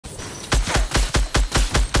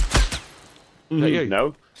that you?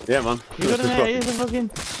 No. Yeah, man. You got an A, fucking...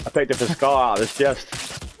 I picked up a scar out of this chest.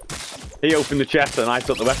 He opened the chest and I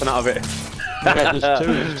took the weapon out of it. Okay,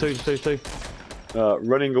 there's two.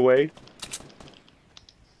 Running away.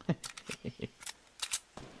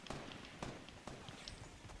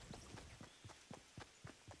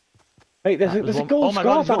 Hey, there's a gold scar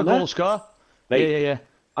God, down a there. gold scar. Mate, Yeah.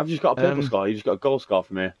 I've just got a purple scar. You just got a gold scar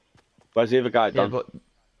from here. Where's the other guy, Yeah, Dan? but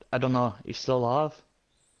I don't know. He's still alive.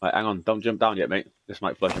 Right, hang on. Don't jump down yet, mate. This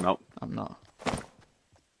might flush him out. I'm not.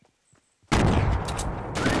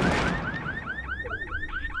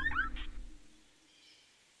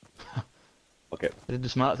 Okay. I did the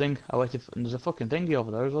smart thing. I waited and there's a fucking thingy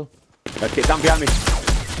over there as well. Okay, down behind me.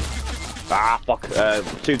 Ah, fuck.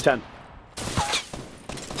 210.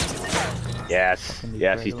 Yes.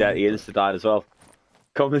 Yes, he's dead. He insta-died as well.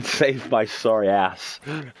 Come and save my sorry ass.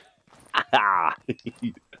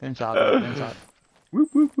 Inside. Whoop,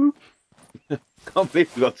 whoop, whoop. Can't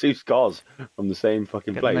believe we got 2 scars from the same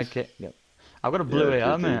fucking Get place. the medkit. Yep. I've got a blue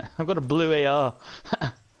AR, mate. I've got a blue AR.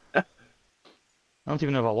 I don't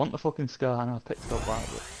even know if I want the fucking scar. I know I picked it up right,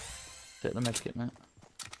 but take the medkit, mate.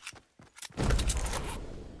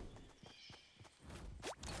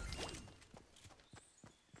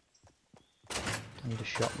 I need a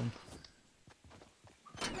shotgun.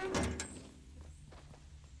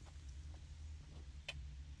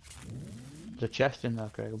 There's a chest in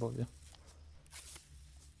there, Craig, above you.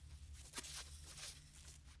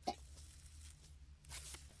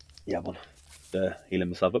 Yeah, man. Healing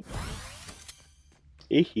myself up.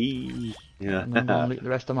 Hee yeah. I'm gonna loot the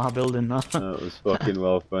rest of my building now. That was fucking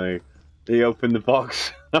well funny. He opened the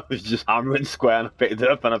box. I was just hammering square and I picked it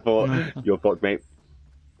up and I thought, you're fucked, mate.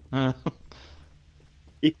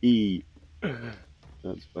 Hee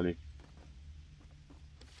That's funny.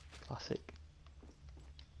 Classic.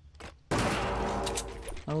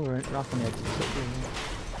 Oh, right, right on the edge of the city.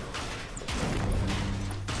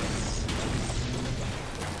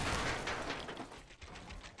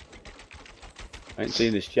 I ain't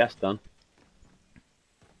seen this chest done.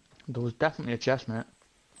 There was definitely a chest, mate.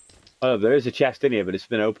 Oh, there is a chest in here, but it's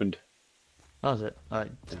been opened. That was it.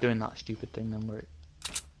 Alright, it's doing that stupid thing then where it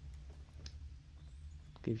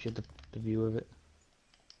gives you the view of it.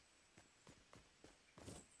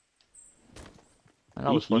 And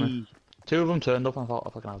that was funny. 2 of them turned up and I thought,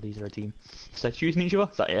 oh, fucking hell, these are a team. So they're shooting each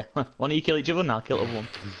other? Is that yeah? One of you kill each other and I'll kill the other one.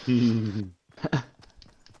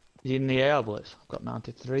 Is he in the air bullets? I've got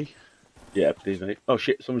 93. Yeah, please, mate. Oh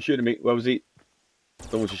shit, someone's shooting at me. Where was he?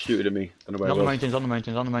 Someone's just shooting at me. Don't know where On it the was. mountains, on the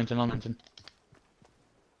mountains, on the mountain, on the mountain.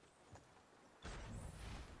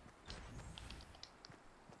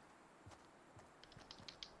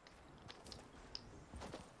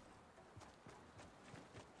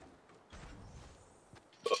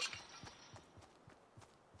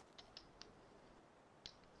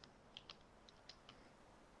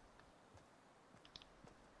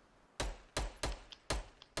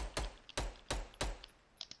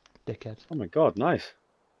 Dickhead. Oh my god, nice.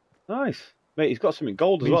 Nice. Mate, he's got something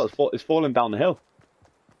gold as well. It's falling down the hill.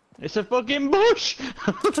 It's a fucking bush!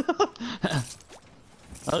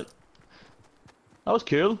 That was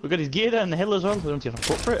cool. We got his gear down the hill as well. We don't have a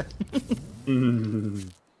foot for it.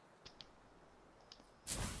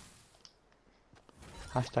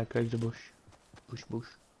 Hashtag Craig's a bush. Bush.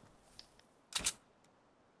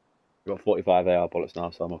 We've got 45 AR bullets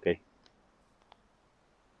now, so I'm okay.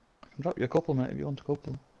 I can drop you a couple, mate, if you want a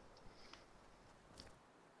couple.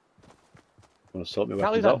 Want to sort me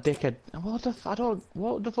Can't leave weapons that out? dickhead.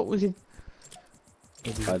 What the fuck was he?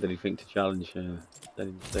 How did he think to challenge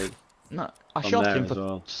any mistake? No, I From shot there him as for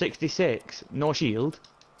well. 66, no shield,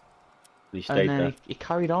 And he and stayed then there. he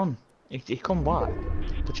carried on. He come back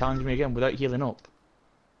to challenge me again without healing up.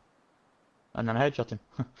 And then I headshot him.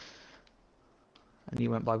 And he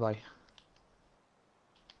went bye-bye.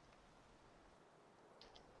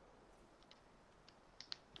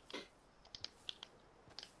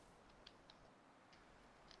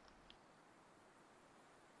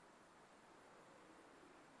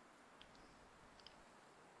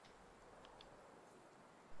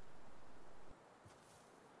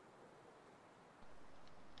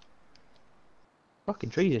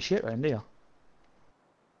 Fucking trees are shit round here.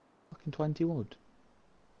 Fucking 20 wood.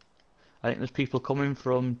 I think there's people coming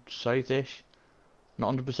from south-ish.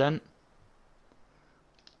 Not 100%.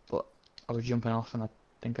 But I was jumping off and I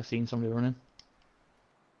think I seen somebody running.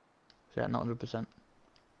 So yeah, not 100%.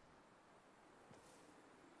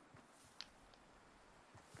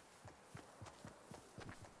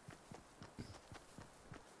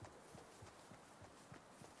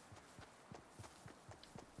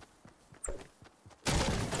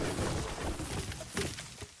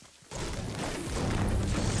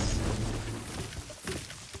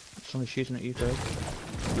 Somebody's shooting at you, Craig.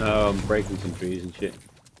 No, I'm breaking some trees and shit.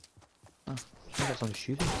 Oh, somebody's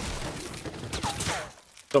shooting.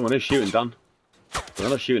 Someone is shooting, Dan. They're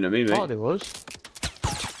not shooting at me, mate. Oh, there was.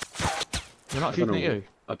 They're not shooting at you?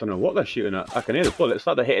 I don't know what they're shooting at. I can hear the bullets. It's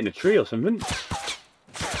like they're hitting a tree or something.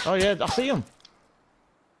 Oh yeah, I see them.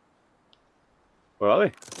 Where are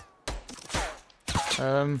they?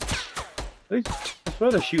 I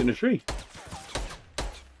swear they're shooting a tree.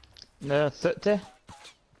 30.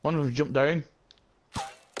 One of them jumped down.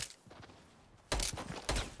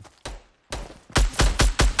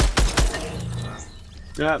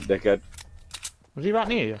 Yeah, dickhead. Was he right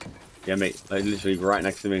near you? Yeah, mate. Like literally right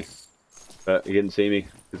next to me. But he didn't see me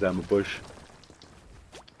because I'm a bush.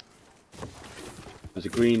 There's a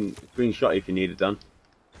green shot if you need it done.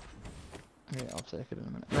 Yeah, I'll take it in a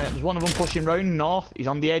minute. Right, there's one of them pushing round north. He's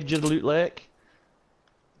on the edge of the loot lake.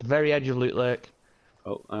 The very edge of Loot Lake.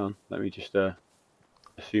 Oh, hang on. Let me just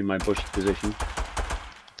assume my bush position.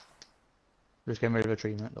 Just getting rid of a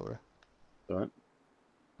tree, mate. Don't worry. Alright.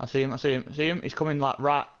 I see him. I see him. See him. He's coming like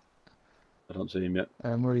right. I don't see him yet.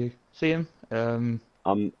 Where are you? See him?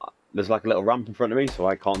 There's like a little ramp in front of me, so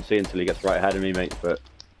I can't see until he gets right ahead of me, mate. But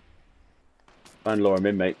try and lure him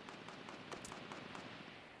in, mate.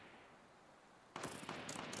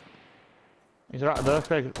 He's right there,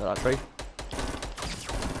 Craig. At that tree.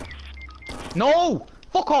 No!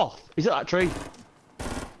 Fuck off! He's at that tree.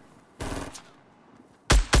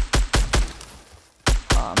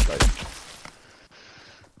 Ah, I'm down.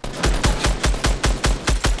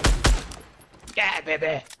 Yeah,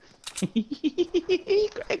 baby!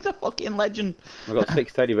 Craig's a fucking legend. I've got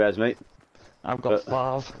 6 teddy bears, mate. I've got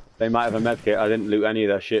 5. They might have a med kit. I didn't loot any of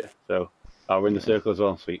their shit, so we're in the circle as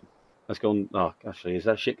well. Sweet. Let's go. Oh, actually, is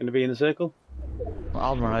that shit going to be in the circle? Well,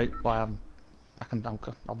 I'll run out. Why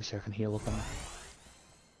obviously I can heal up on it.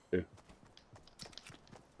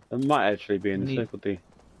 It might actually be in the circle, D.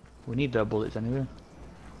 We need their bullets anyway.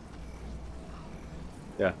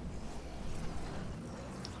 Yeah.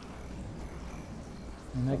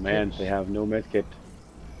 Oh, man, they have no medkit.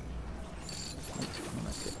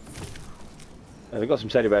 They've got some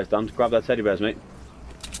teddy bears, Dan. Grab that teddy bears, mate.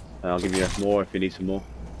 And I'll give you more if you need some more.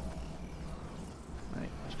 Right,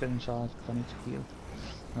 let's get inside because I need to heal.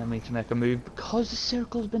 I need to make a move because the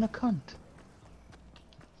circle's been a cunt.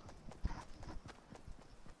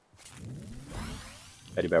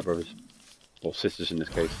 Teddy bear brothers. Or sisters in this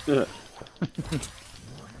case.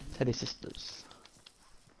 Teddy sisters.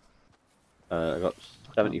 I got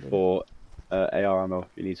 74 AR ammo if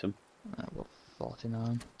you need some. I've got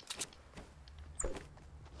 49.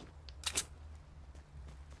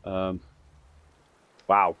 Wow.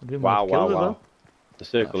 Wow. The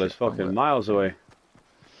circle is fucking miles away.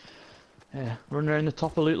 Yeah, run around the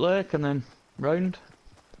top of Loot Lake and then round.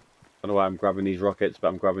 I don't know why I'm grabbing these rockets, but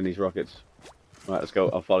I'm grabbing these rockets. Right, let's go.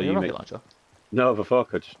 I'll follow you, mate. Launcher? No, the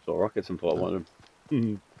fuck. I just saw rockets and thought I wanted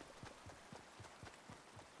them.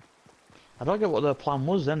 I don't get what their plan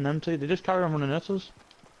was then, them two. They just carry on running at us.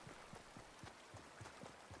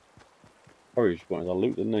 Probably just wanted to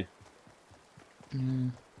loot, didn't they?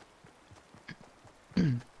 Mm.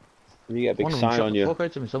 And you get a big One of sign them on shot you, the fuck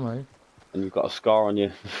out of me somehow. and you've got a scar on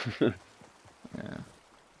you. Yeah.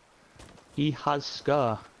 He has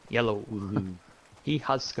scar. Yellow. He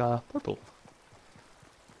has scar. Purple.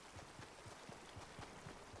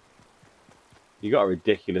 You got a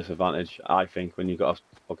ridiculous advantage, I think, when you got a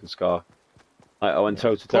fucking scar. Like, I went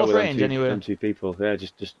toe to toe with them two people. Yeah,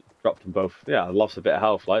 just dropped them both. Yeah, I lost a bit of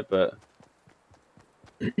health, like, but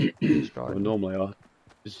normally I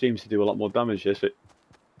just seems to do a lot more damage.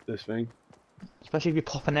 This thing. Especially if you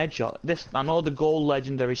pop an headshot. I know the gold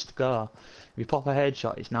legendary scar. If you pop a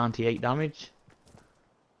headshot, it's 98 damage.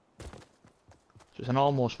 So it's an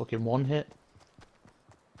almost fucking one hit.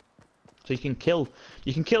 So you can kill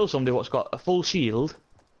somebody what's got a full shield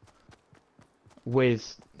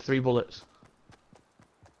with 3 bullets.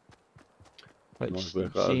 Which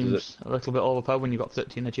seems a little bit overpowered when you've got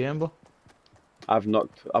 30 in the chamber. I've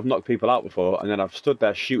knocked people out before, and then I've stood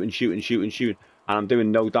there shooting, and I'm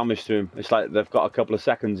doing no damage to them. It's like they've got a couple of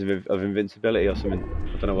seconds of invincibility or something.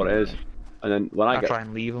 I don't know what it is. And then when I try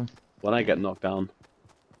and leave them. When I get knocked down,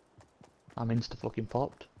 I'm insta fucking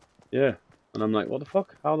popped. Yeah, and I'm like, what the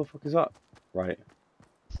fuck? How the fuck is that? Right.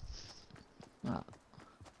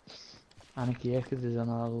 Anarchy Acres is on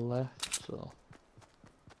our left, so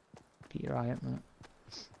keep your eye out, mate.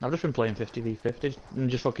 I've just been playing 50v50 and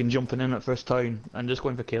just fucking jumping in at first time and just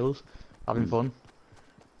going for kills, having fun.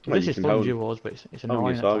 Well, this is fun as yours, but it's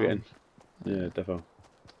annoying at times. Yeah, defo.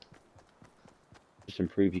 Just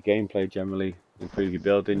improve your gameplay generally, improve your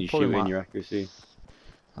building, your shooting, your accuracy.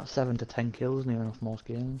 That's 7 to 10 kills near enough most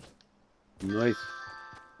games. Nice.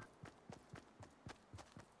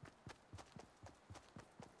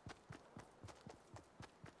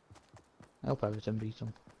 I hope Everton beat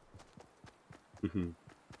them. Mhm.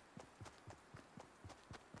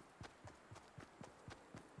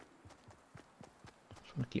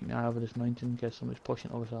 Just want to keep my eye over this mountain in case somebody's pushing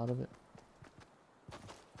the other side of it.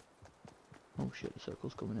 Oh shit, the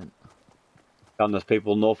circle's coming in. And there's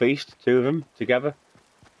people northeast, 2 of them together.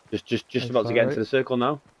 Just How about to far get out? into the circle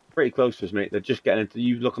now. Pretty close to us, mate. They're just getting into.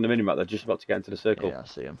 You look on the minimap. They're just about to get into the circle. Yeah, I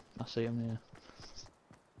see him. I see him, yeah.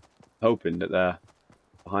 Hoping that they're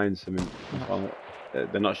behind something. Well,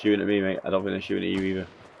 they're not shooting at me, mate. I don't think they're shooting at you either.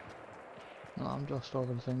 No, I'm just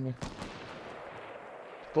over the thingy.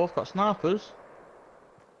 Both got snipers.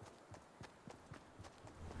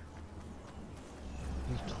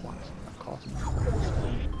 These twats that caught him.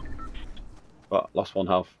 But lost 1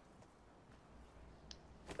 health.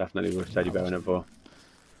 Definitely worth teddy bearing it for.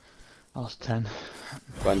 I lost 10.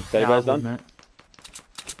 When teddy Yeah, bear's I would, done? mate.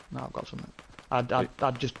 No, I've got something.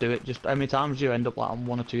 I'd just do it. Just how many times do you end up like on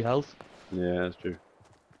 1 or 2 health? Yeah, that's true.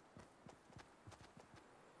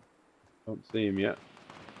 Don't see him yet.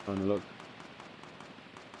 Trying to look.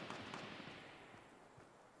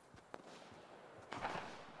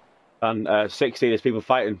 And 60, there's people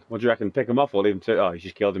fighting. What do you reckon? Pick him off or leave him to? Oh, he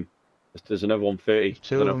just killed him. There's another 130.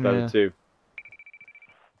 Two Don't of know them, if they're yeah. 2.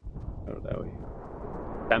 Oh, there we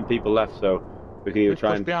 10 people left, so we can Do either we try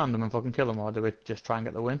push and. behind them and fucking kill them, or do we just try and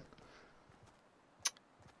get the win?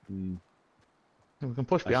 Hmm. We can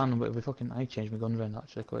push behind them, but if we fucking... I changed my guns around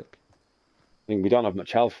actually quick. I mean, we don't have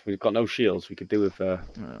much health. We've got no shields. We could do with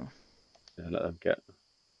No. yeah, let them get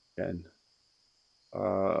in.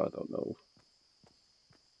 I don't know.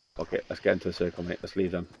 Okay, let's get into the circle, mate. Let's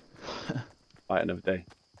leave them. Fight another day.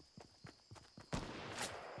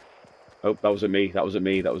 Oh, that was at me. That was at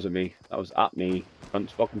me. That was at me. That was at me.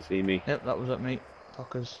 Can't fucking see me. Yep, that was at me.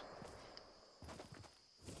 Fuckers.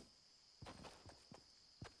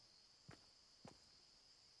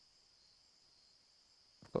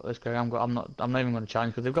 Got this guy. I'm not even going to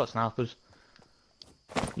challenge because they've got snipers.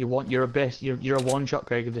 You're a best. You're a one shot,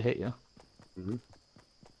 Craig, if they hit you. Mhm.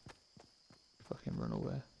 Fucking run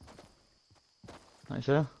away. Right,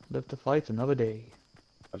 sir. Live to fight another day.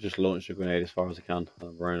 I've just launched a grenade as far as I can.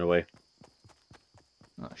 I'm running away.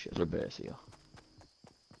 Oh shit, there's a base here.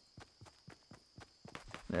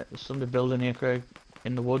 Yeah, there's somebody building here, Craig.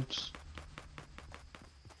 In the woods.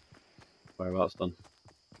 Whereabouts done?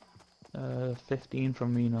 15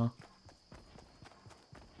 from me now.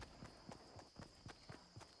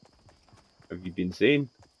 Have you been seen?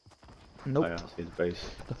 Nope. Oh, yeah, I see the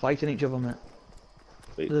base. They're fighting each other, mate.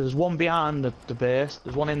 Sweet. There's one behind the base,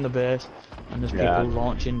 there's one in the base, and there's Yeah. people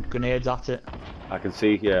launching grenades at it. I can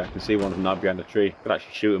see, yeah, I can see one of them now behind the tree. I could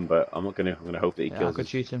actually shoot him, but I'm not gonna. I'm gonna hope that he Yeah, I kills could us.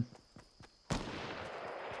 shoot him.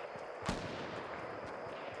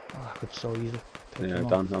 Oh, I could so easily pick Yeah, him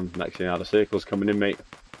done. off. I'm next thing now. The circle's coming in, mate.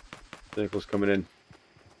 Circle's coming in.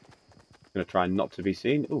 Gonna try not to be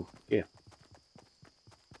seen. Ooh, yeah.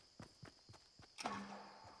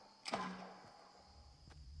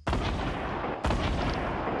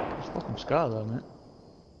 It's fucking scar though, mate.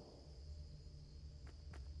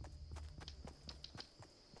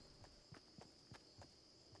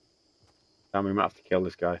 Damn, we might have to kill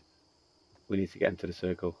this guy. We need to get into the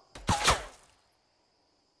circle.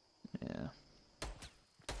 Yeah.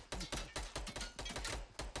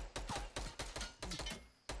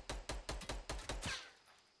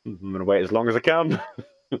 I'm gonna wait as long as I can.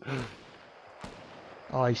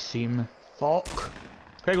 Oh, I see him. Fuck.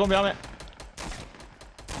 Craig, go behind me.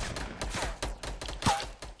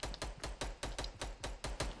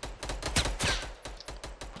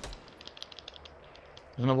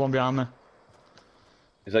 There's another one behind me.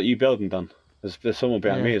 Is that you building, Dan? There's someone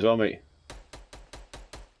behind me Yeah. as well, mate.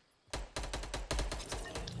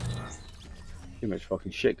 Too much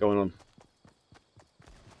fucking shit going on.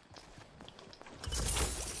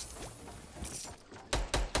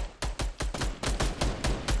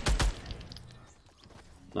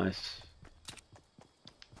 Nice.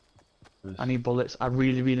 I need bullets. I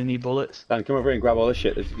really, really need bullets. Dan, come over here and grab all this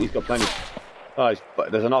shit. He's got plenty. Oh,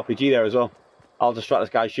 but there's an RPG there as well. I'll distract this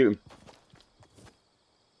guy, shoot him.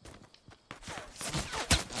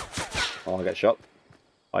 Oh, I'll get shot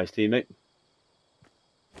by his teammate.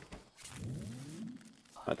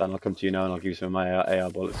 Right, Dan, I'll come to you now and I'll give you some of my AR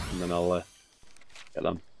bullets and then I'll get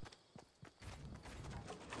them.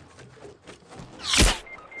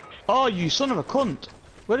 Oh, you son of a cunt!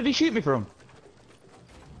 Where did he shoot me from?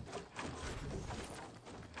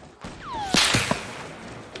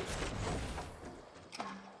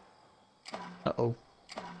 Uh-oh.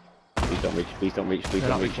 He's don't reach, please don't reach, please They're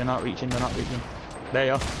don't not reach. reaching, not reaching, they're not reaching. There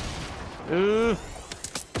you are. Ooh.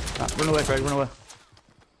 Ah, run away, Craig, run away.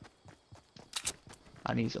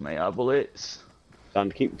 I need some AR bullets.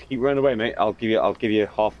 Dan, keep running away, mate. I'll give you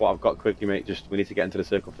half what I've got quickly, mate. Just we need to get into the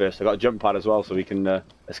circle first. I got a jump pad as well, so we can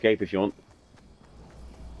escape if you want.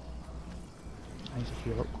 I need to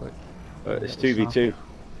heal up quick. It's 2v2.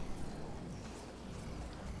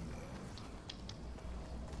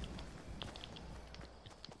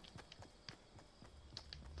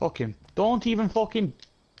 Fucking, don't even fucking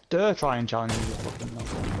dare try and challenge me, you fucking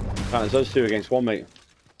no. It's us two against one, mate.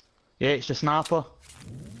 Yeah, it's the sniper.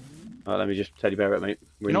 Alright, let me just teddy bear it, mate.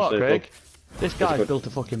 We're You know in the what, circle. Craig? This guy's built a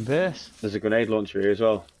fucking base. There's a grenade launcher here as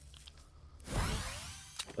well.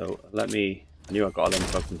 So let me. I knew I got them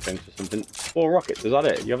fucking things or something. 4 rockets, is that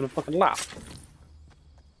it? You having a fucking laugh?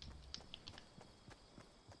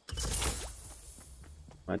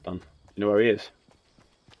 Right, done. You know where he is?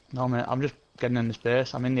 No, mate, I'm just getting in the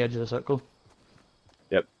space. I'm in the edge of the circle.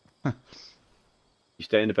 Yep. You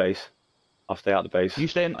stay in the base. I'll stay out the base. You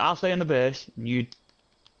stay in, I'll stay in the base, and you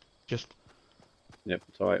just... Yep,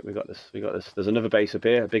 it's alright, we got this, we got this. There's another base up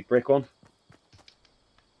here, a big brick one.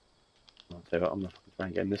 I'll tell you what, I'm gonna try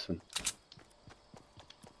and get in this one.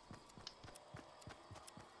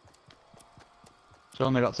 So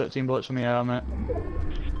only got 13 bullets from the air, mate.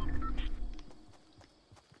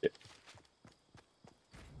 Yep.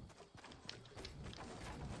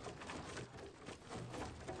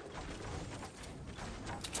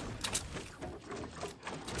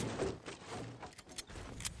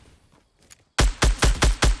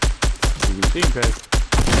 Team Craig.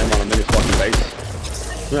 I'm on a minute fucking base.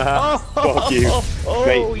 Fuck you. Oh,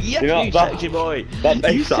 Mate, yes, you know you that- sexy boy. That You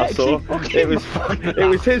base that I sexy saw, fucking it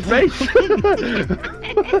was his base.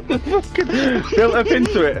 Fucking built up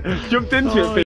into it, jumped into it.